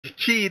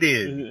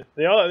Cheated.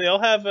 They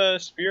all have a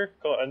spear.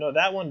 No,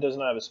 that one does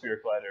not have a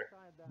spear collider.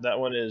 That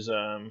one is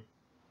the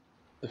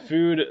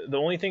food. The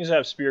only things that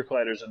have spear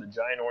colliders are the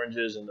giant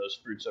oranges and those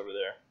fruits over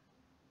there,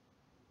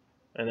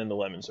 and then the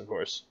lemons, of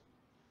course.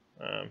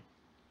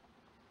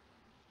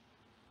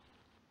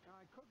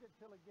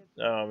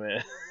 Oh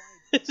man,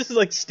 this is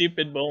like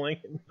stupid bowling.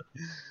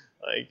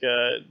 Like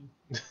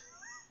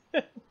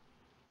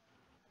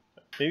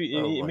maybe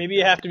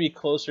you have to be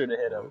closer to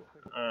hit him.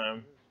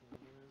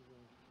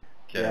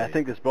 Yeah, I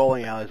think this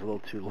bowling alley is a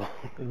little too long.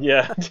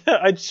 Yeah,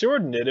 I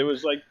shortened it. It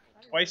was like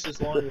twice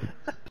as long.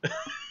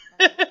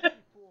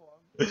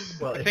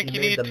 Well, I think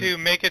you need to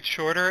make it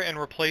shorter and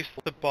replace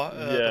the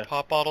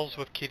pop bottles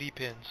with kitty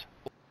pins.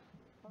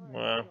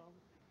 Wow.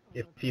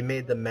 If you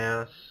made the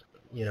mass,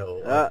 you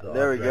know.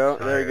 There we go.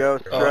 There we go.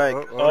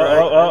 Strike.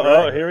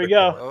 Oh, here we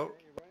go.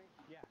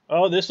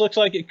 Oh, this looks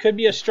like it could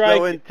be a strike.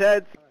 So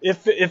intense.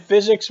 If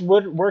physics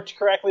worked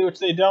correctly, which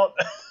they don't.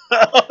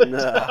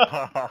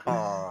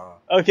 No.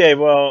 Okay,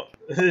 well,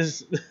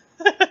 this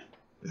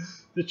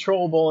the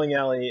troll bowling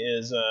alley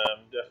is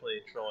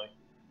definitely trolling.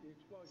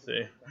 Let's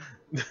see.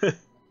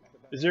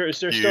 Is there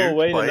still a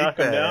way to knock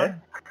him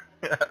down?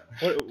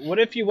 What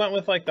if you went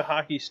with like the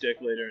hockey stick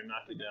later and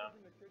knocked it down?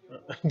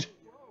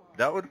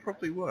 That would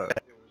probably work.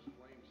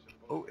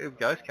 Oh, it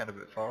goes kind of a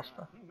bit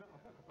faster.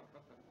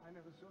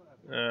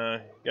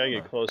 Gotta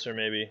get closer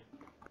maybe.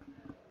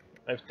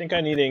 I think I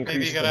need to increase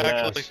Maybe you gotta the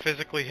mass. actually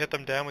physically hit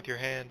them down with your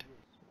hand.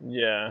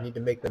 Yeah. You need to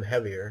make them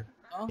heavier.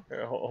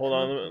 Here, hold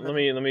on, let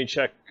me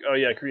check. Oh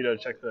yeah, Carito,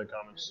 check the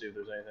comments, see if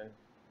there's anything.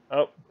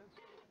 Oh.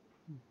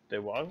 They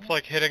won? It's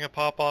like hitting a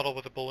pop bottle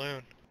with a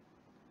balloon.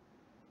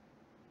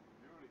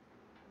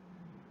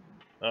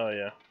 Oh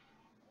yeah.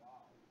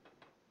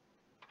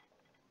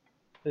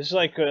 This is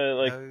like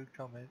No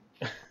comment.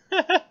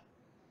 That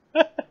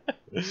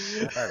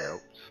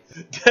helps.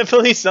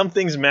 Definitely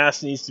something's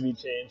mass needs to be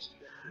changed.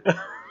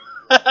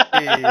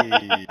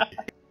 Hey.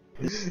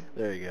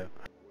 There you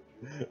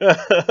go.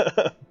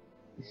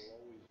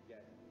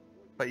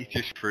 But you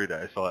just threw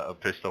that, so like, I'm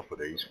pissed off with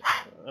these.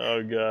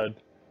 Oh god.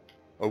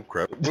 Oh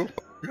crap.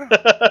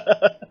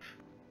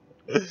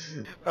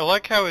 I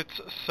like how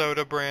it's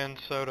soda brand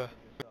soda.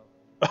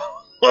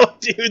 Oh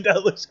dude,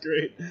 that looks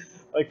great.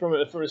 Like from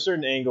a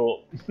certain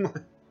angle.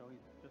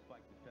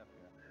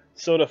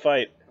 Soda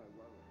fight.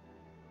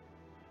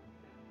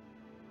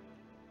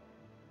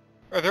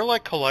 Are there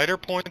like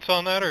collider points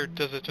on that, or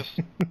does it just...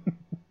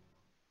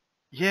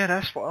 Yeah,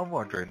 that's what I'm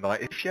wondering.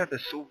 Like, if you had a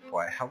sword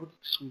fight, how would the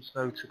swords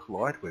know to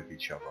collide with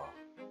each other?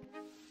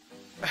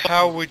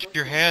 How would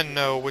your hand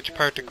know which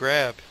part to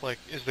grab? Like,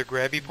 is there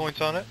grabby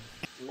points on it?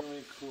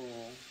 Really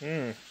cool.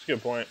 That's a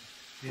good point.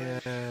 Yeah.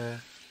 Thing.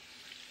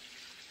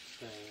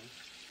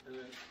 And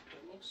it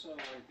looks sort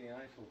of like the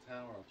Eiffel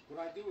Tower. What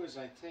I do is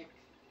I take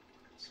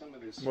some of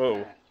this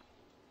fat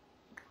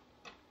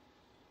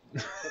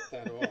and put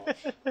that off.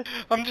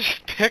 I'm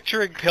just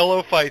picturing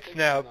pillow fights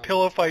now.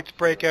 Pillow fights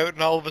break out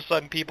and all of a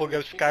sudden people go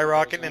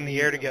skyrocketing in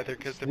the air together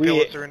because the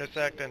pillows are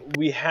intersecting.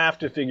 We have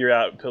to figure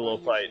out pillow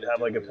fight.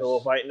 Have like a pillow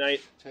fight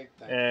night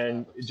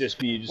and just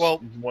be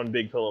one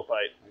big pillow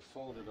fight.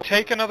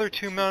 Take another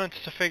 2 minutes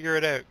to figure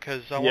it out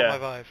because I want my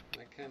Vive.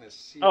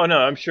 Oh no,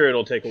 I'm sure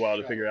it'll take a while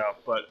to figure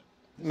out, but...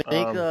 Make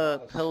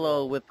a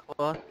pillow with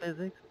cloth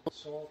physics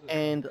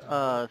and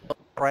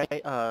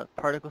bright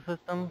particle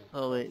system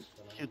so it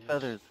shoots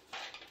feathers.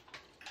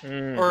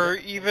 Or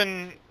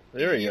even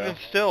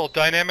still,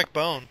 dynamic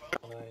bone.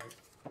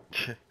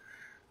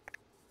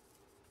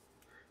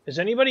 Has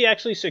anybody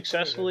actually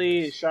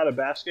successfully shot a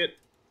basket?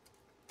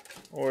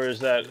 Or is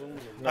that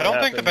not I don't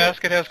think the happened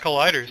basket has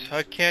colliders.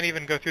 I can't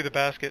even go through the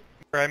basket.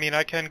 Or I mean,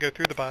 I can go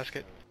through the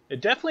basket.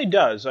 It definitely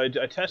does. I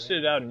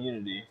tested it out in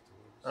Unity.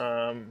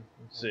 Let's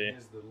see.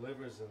 Here's the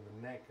livers and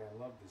the neck. I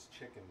love this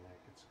chicken neck.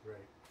 It's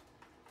great.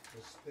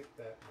 Just stick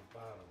that in the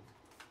bottom.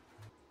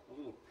 A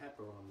little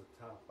pepper on the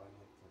top. I like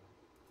that.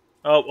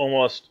 Oh,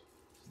 almost.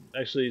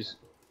 Actually,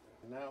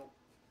 Now,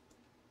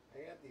 I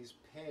got these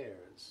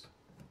pears.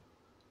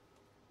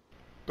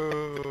 Boo.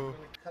 I'm gonna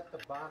cut the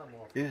bottom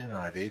off. Here's an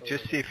idea.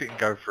 Just see if it can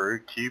go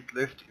through. Cube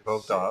lift,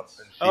 evolved up.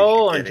 And see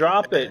oh, if you and get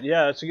drop it.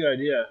 Yeah, that's a good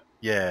idea.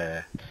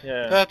 Yeah.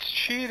 Yeah. That's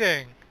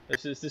cheating.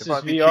 This is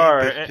might be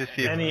VR. cheap just to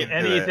see if we can do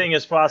Anything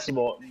is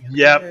possible.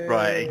 Yep.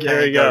 Right, it There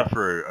can you go go.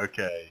 through.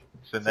 Okay.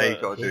 So now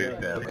you've got to do it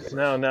there. It's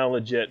now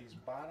legit. These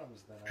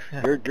bottoms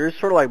that I You're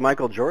sort of like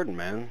Michael Jordan,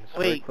 man.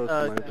 Wait, Close to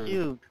Michael Jordan.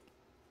 Cube.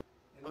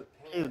 in the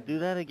Cube, do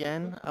that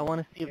again. I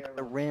want to see if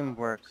the rim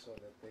works. so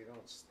that they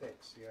don't stick.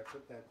 See, I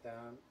put that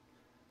down,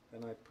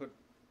 then I put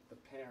the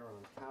pear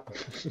on top of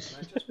it. And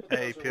I just put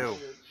Hey, those over Phil.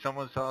 here.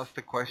 Someone's asked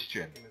a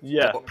question.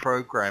 Yeah. What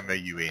program are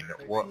you in?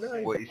 What is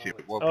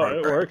it? What Oh,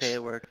 it program? works. Okay,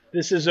 it works.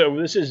 This is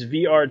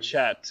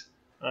VRchat.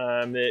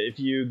 If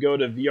you go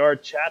to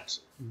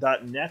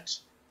vrchat.net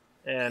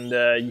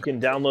and you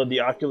can download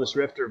the Oculus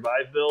Rift or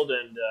Vive build,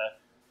 and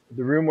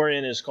the room we're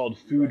in is called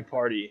Food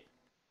Party.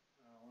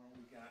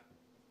 We got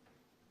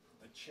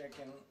the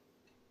chicken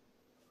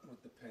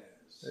with the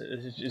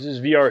pears. This is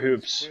VR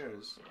hoops.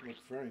 Pears look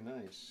very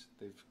nice.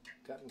 They've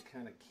gotten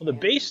kind of. Well, the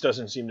base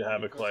doesn't seem to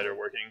have a collider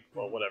working.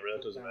 Well, whatever,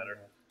 that doesn't matter.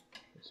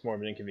 It's more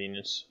of an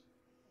inconvenience.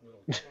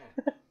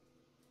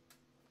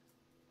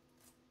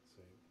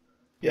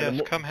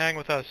 Yes, come hang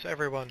with us,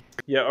 everyone.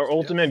 Yeah, our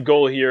ultimate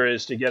goal here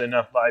is to get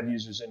enough Vive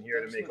users in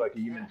here to make like a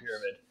human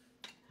pyramid.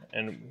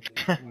 And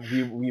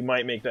we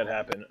might make that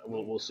happen.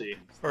 We'll see.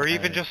 Or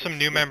even just some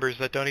new members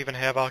that don't even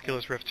have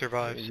Oculus Rift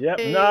survives. Yep,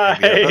 Yeah,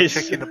 nice!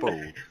 checking the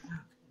ball.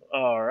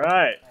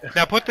 Alright.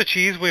 Now put the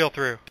cheese wheel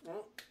through.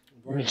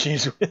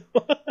 Cheese wheel.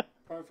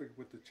 Perfect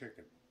with the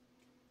chicken.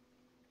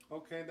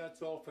 Okay,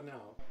 that's all for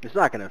now. It's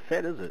not gonna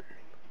fit, is it?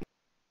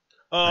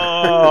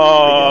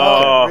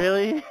 Oh,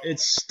 Really?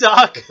 it's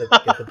stuck. Get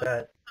the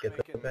bat. Get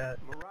the bat.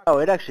 Oh,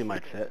 it actually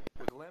might fit.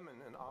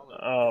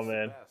 Oh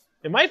man,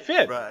 it might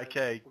fit. Right,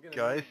 okay,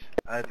 guys.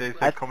 There's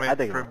a I comment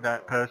think from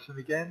that person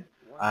again.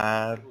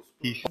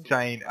 He's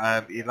saying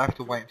he'll have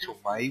to wait until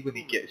May when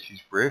he gets his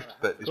Rift,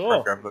 but this Cool.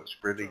 program looks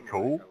really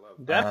cool.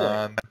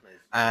 Definitely.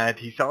 And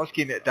he's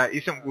asking that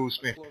isn't Will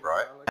Smith,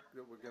 right?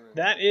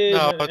 That is,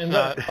 No, it's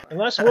not.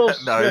 Unless Will No,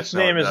 Smith's it's not,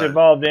 name is no.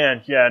 evolved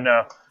in. Yeah,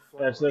 no,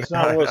 that's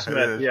not Will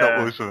Smith. It's Yeah,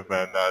 not Will Smith,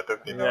 man. No,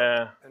 definitely not.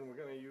 yeah. And we're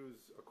gonna use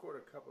a quarter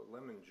cup of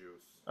lemon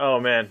juice. Oh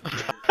man,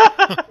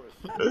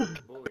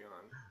 Bouillon.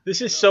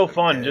 this is so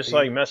fun. Just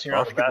like messing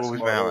around with Basketball is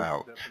now basketball.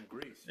 out. Some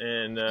grease.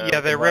 And Yeah,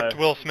 they the ripped Vive.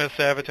 Will Smith's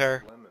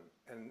avatar. Lemon.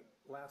 And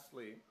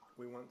lastly,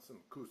 we want some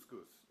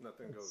couscous.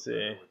 Nothing goes Let's see.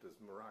 better with this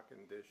Moroccan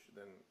dish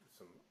than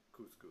some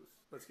couscous.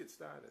 Let's get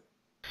started.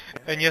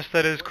 And yes,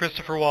 that is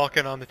Christopher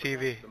Walken on the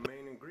TV. The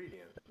main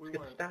ingredient. We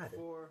want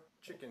 4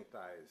 chicken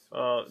thighs.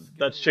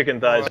 That's chicken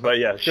thighs, but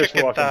yeah, just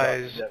Chicken walking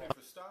thighs. Yeah. And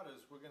for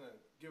starters, we're gonna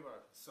give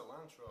our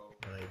cilantro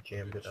I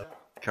jammed it up.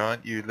 chop.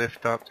 Can't you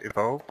lift up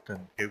Evolved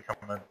and he'll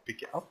come and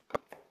pick it up?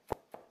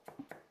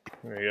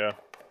 There you go.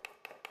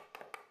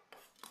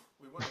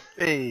 We want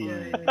Hey! we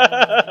want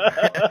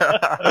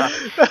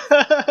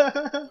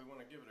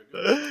to give it a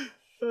good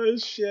Oh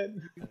shit.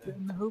 and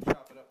then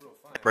chop it up real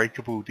fine.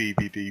 Breakable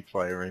DVD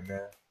player in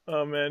there.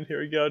 Oh man, here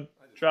we go.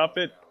 Drop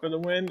it for the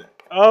win.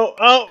 Oh,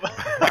 oh!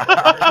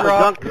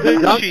 Drop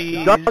the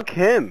cheese. Dunk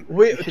him.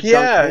 Wait, You should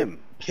yeah. dunk him.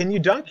 Can you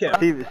dunk him?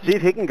 See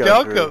if he can go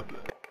Dunk through. him.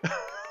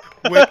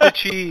 With the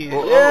cheese.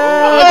 Oh,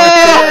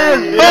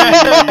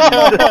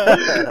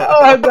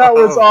 that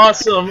was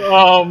awesome.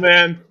 Oh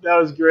man, that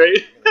was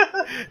great.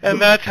 And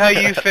that's how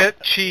you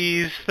fit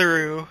cheese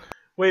through.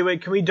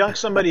 Wait, can we dunk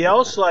somebody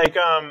else? Like,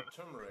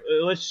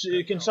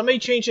 Turmeric, can somebody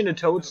change into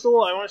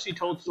Toadstool? I want to see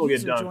Toadstool get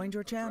User dunked. joined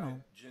your channel.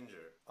 ginger.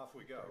 Off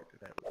we go.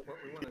 What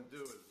we want to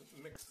do is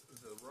mix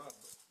the rub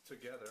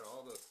together,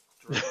 all the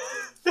dry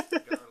ribs,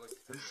 garlic,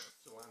 and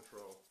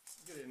cilantro.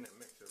 Get it in there,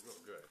 mix it real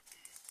good.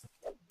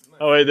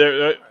 Oh wait,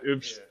 there.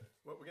 Oops. Yeah.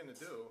 What we're gonna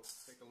do?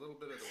 Take a little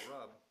bit of the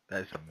rub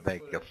There's a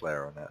mega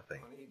flare on that thing.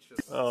 on each of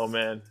the Oh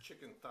man.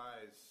 chicken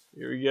thighs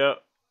Here we go.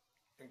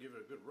 and give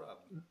it a good rub.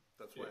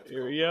 That's why it's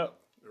Here called we go. rub,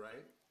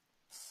 right?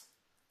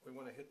 We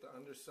want to hit the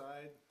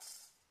underside,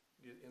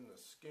 get in the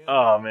skin,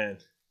 Oh man.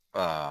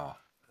 Ah.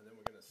 and then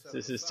we're gonna set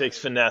This it is takes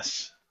aside.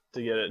 finesse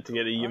to get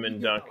a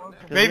human dunk.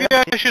 Maybe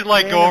I should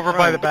like go over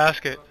by the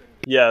basket.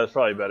 Yeah, that's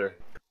probably better.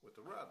 With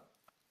the rub.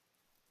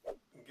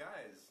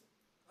 Guys,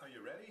 are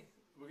you ready?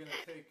 We're gonna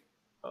take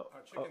our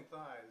chicken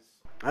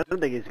thighs. I don't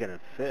think he's gonna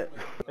fit.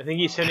 I think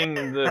he's hitting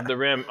the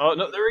rim. Oh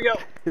no, there we go.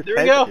 There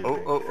we go.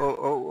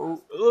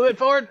 Oh. A little bit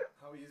forward.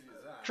 How easy is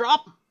that?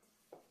 Drop.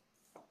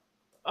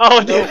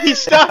 Oh, dude, he's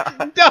stuck.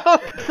 No.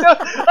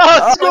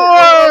 Oh,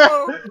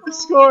 score!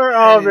 Score.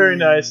 Oh, very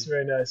nice,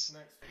 very nice.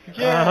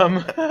 Yeah.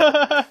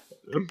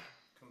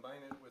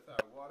 Combine it with our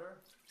water.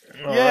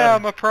 Yeah,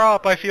 I'm a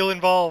prop. I feel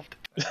involved.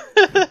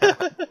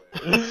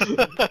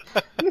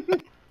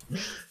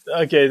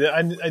 Okay,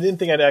 I didn't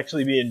think I'd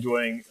actually be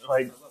enjoying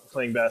like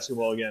playing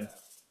basketball again.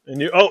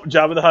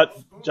 Jabba the Hutt,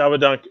 Jabba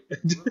dunk.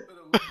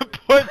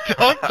 Put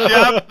dunk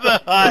jab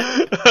the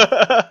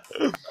hut.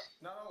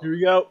 Here we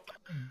go.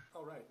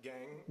 All right, gang.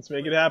 Let's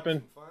make it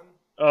happen. Fun.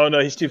 Oh no,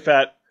 he's too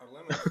fat. Our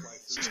lemon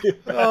slices. He's too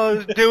fat.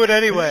 Oh, do it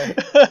anyway.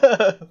 I'm kind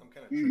of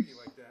tricky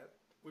like that.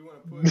 We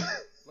want to put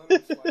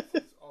lemon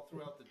slices all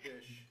throughout the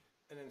dish,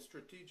 and then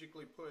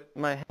strategically put.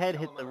 My head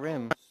hit the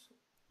rim.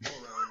 All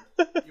around.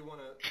 You want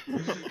to.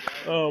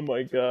 Oh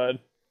my god.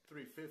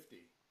 350,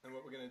 and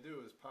what we're gonna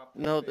do is pop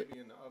this No, baby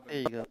in the oven. There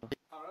you go.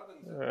 Our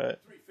oven's All right.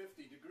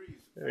 350 degrees.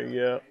 There you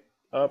go.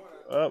 Up, You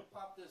wanna up.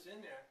 Pop this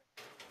in there.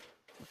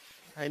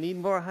 I need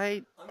more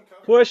height.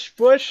 Uncover. Push.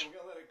 We're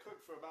gonna let it cook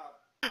for about.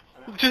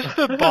 Just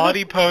the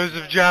body pose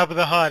of Jabba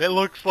the Hutt. It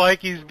looks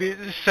like he's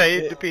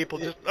saying to people,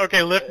 just,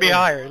 okay, lift me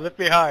higher, lift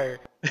me higher.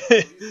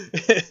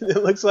 It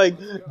looks like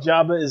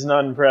Jabba is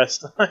not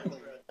impressed.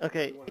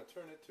 Okay. We want to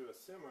turn it to a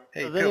simmer.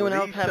 Hey, Does Bill, anyone are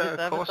else these have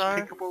this cost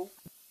avatar? pickable?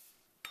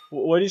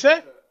 What do you say?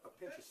 A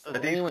pinch of Are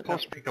Does these anyone-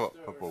 cost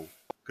pickable?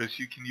 Because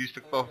you can use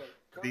the cloth.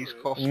 These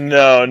cost.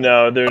 No,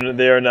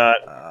 they are not.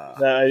 Ah,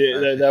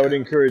 That would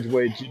encourage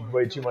way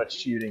too much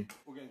cheating.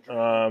 We're gonna drain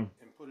it Um,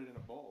 and put it in a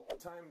bowl.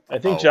 Time I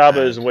think Oh, Jabba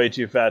man. is way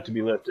too fat to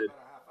be lifted. about a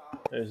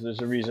half hour. There's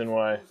a reason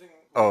why. Using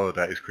Oh,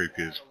 that is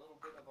creepy as a little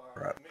bit of our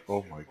crap. mixture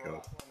Oh my of god.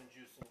 lemon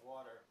juice and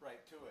water right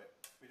to it.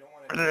 We don't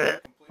want it to be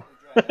completely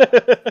dry.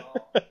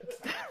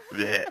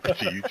 Yeah,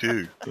 to you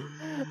too.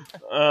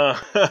 Alright,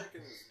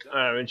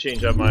 I'm gonna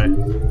change up my...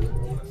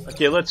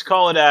 Okay, let's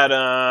call it at,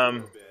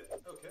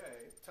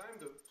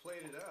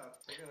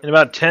 in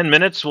about 10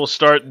 minutes, we'll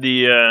start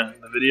the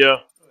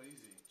video.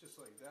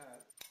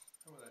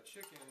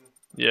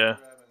 Yeah.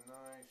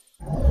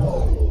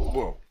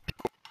 Whoa.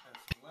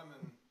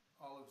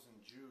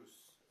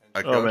 I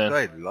Oh, gotta man.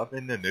 say,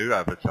 loving the new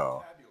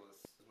avatar.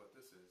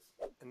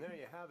 And there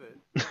you have it.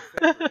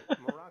 Your favorite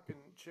Moroccan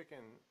chicken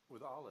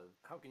with olive.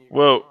 How can you go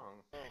Whoa.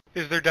 wrong?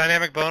 Is there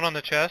dynamic bone on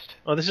the chest?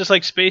 Oh, this is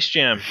like Space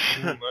Jam.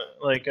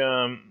 Like,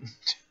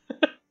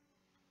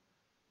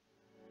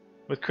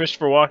 with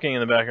Christopher Walking in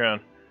the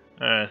background.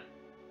 Alright.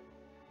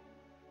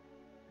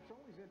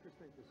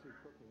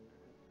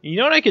 You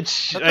know what I could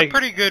see? That's a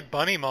pretty good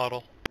bunny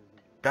model.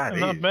 That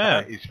Not is,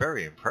 bad. that is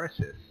very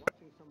impressive.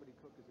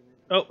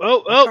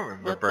 Oh! I can't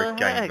remember a What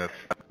the game heck? of...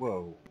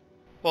 Whoa.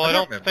 Well, I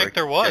don't remember think a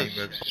there was.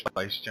 game of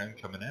Space Jam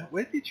coming out.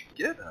 Where did you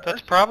get that?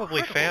 That's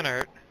probably fan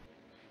art.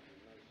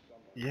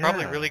 Yeah.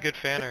 Probably really good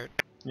fan art.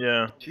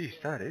 Yeah. Jeez,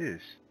 that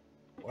is.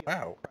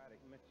 Wow.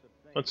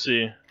 Let's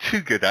see.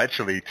 Too good,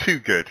 actually. Too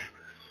good.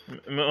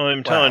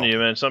 I'm telling you,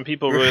 man. Some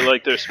people really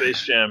like their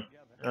Space Jam.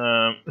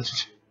 Oh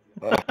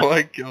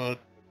my god.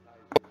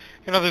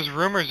 You know, there's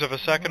rumors of a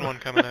second one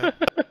coming out.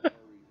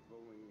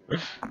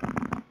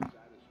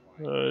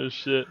 Oh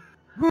shit.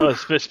 Oh,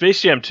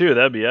 Space Jam 2.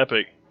 That'd be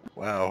epic.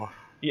 Wow.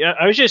 Yeah,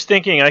 I was just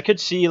thinking I could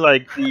see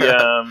like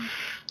the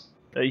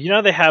you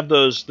know they have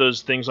those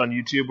things on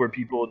YouTube where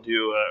people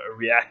do a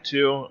react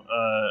to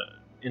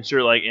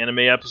insert like anime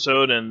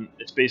episode and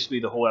it's basically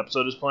the whole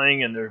episode is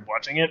playing and they're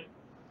watching it.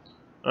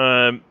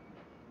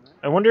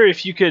 I wonder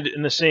if you could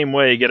in the same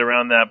way get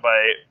around that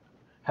by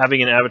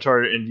having an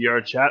avatar in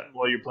VRchat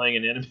while you're playing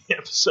an anime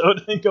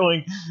episode and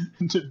going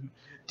to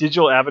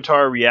digital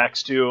avatar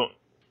reacts to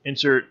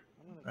insert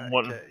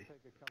one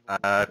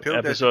Phil,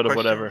 episode there's a of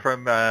whatever.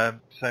 question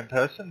from same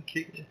person,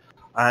 Kick.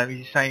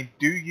 He's saying,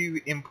 do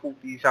you import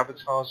these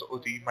avatars or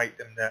do you make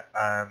them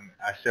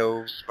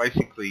ourselves?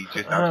 Basically,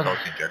 just avatars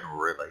in general,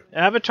 really.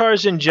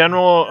 Avatars in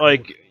general,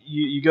 like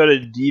you go to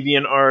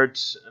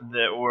DeviantArt,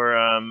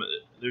 or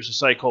there's a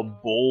site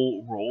called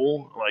Bowl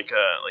Roll, like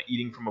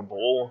eating from a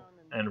bowl,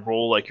 and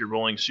roll like you're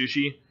rolling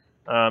sushi.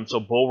 So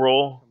Bowl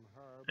Roll,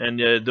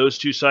 and those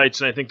two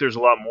sites, and I think there's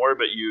a lot more,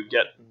 but you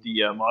get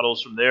the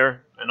models from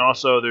there. And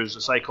also there's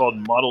a site called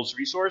Models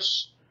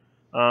Resource.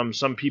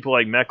 Some people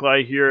like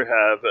Mechlai here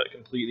have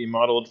completely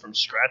modeled from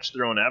scratch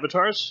their own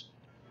avatars.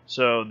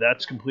 So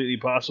that's completely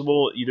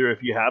possible, either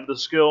if you have the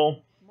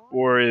skill,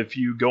 or if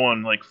you go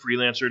on like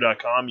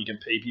freelancer.com, you can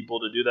pay people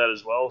to do that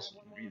as well.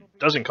 It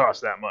doesn't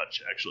cost that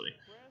much, actually.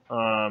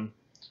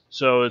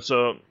 So it's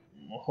a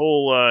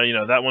whole, you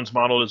know, that one's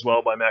modeled as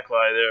well by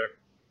Mechlai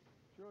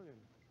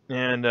there.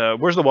 And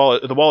where's the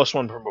Wallace? The Wallace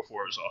one from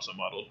before is also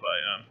modeled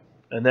by...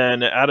 And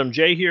then Adam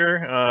J here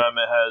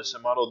has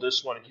modeled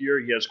this one here.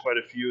 He has quite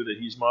a few that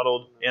he's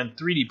modeled and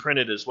 3D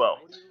printed as well.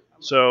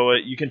 So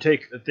you can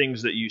take the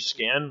things that you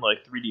scan,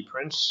 like 3D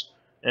prints,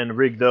 and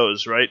rig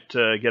those, right,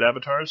 to get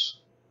avatars.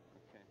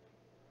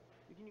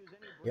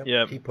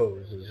 Yep.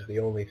 T-pose is the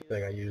only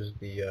thing I use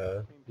the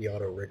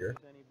auto rigger.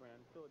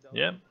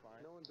 Yep.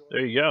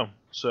 There you go.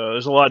 So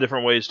there's a lot of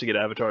different ways to get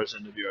avatars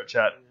into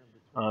VRchat.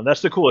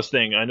 That's the coolest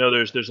thing. I know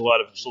there's a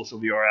lot of social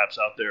VR apps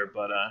out there,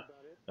 but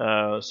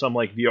some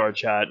like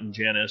VRchat and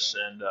Janus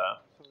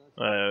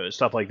and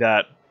stuff like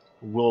that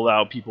will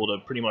allow people to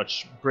pretty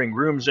much bring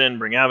rooms in,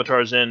 bring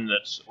avatars in.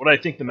 That's what I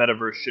think the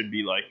metaverse should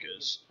be like,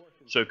 is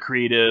so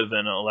creative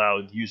and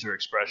allow user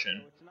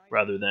expression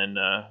rather than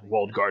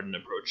walled garden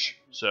approach.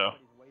 So.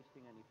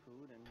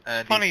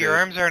 And Funny, your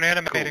arms aren't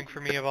animating cool. for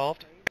me,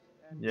 Evolved.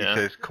 Yeah.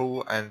 He says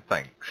cool and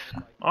thanks.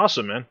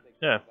 Awesome, man.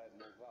 Yeah.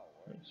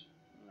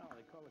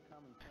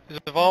 Is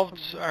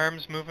Evolved's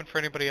arms moving for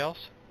anybody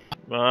else?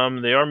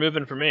 They are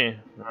moving for me.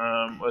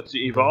 Let's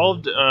see,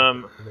 Evolved.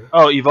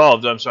 Oh,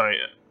 Evolved. I'm sorry.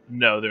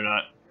 No, they're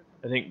not.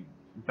 I think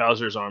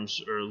Bowser's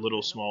arms are a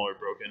little smaller,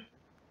 broken.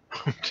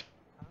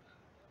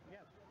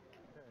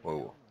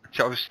 Whoa.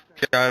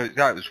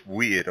 That was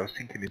weird. I was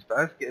thinking, is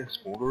Bowser getting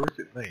smaller or is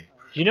it me?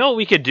 You know what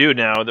we could do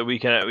now that we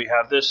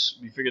have this?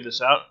 We figured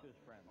this out.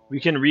 We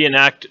can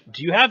reenact.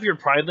 Do you have your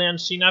Pride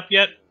Land scene up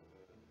yet?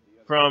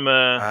 From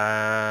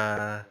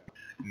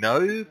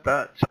no,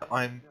 but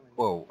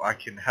I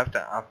can have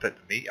that up at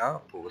the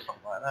meetup or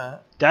something like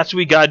that. That's what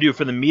we gotta do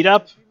for the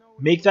meetup.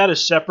 Make that a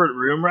separate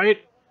room,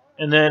 right?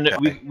 And then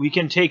we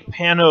can take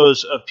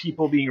panos of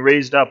people being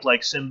raised up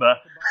like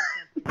Simba.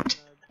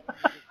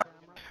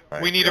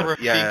 Right, We need a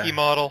Rafiki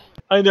model.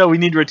 I know, we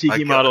need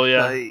Rafiki model,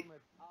 yeah. Say,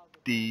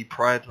 the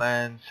Pride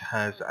Lands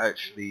has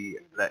actually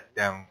let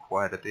down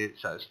quite a bit,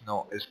 so it's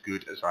not as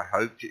good as I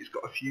hoped. It's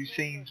got a few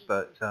scenes,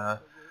 but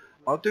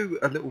I'll do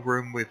a little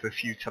room with a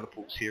few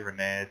teleports here and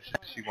there to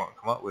see what I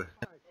come up with.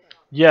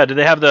 Yeah, do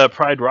they have the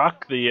Pride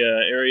Rock, the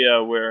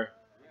area where...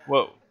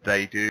 Whoa.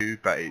 They do,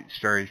 but it's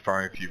very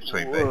far and few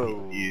between,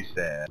 but he is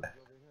there.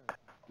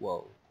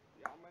 Whoa.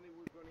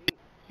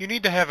 You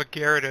need to have a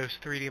Gyarados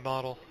 3D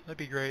model. That'd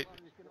be great.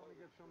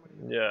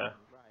 Yeah.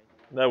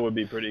 That would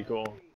be pretty cool.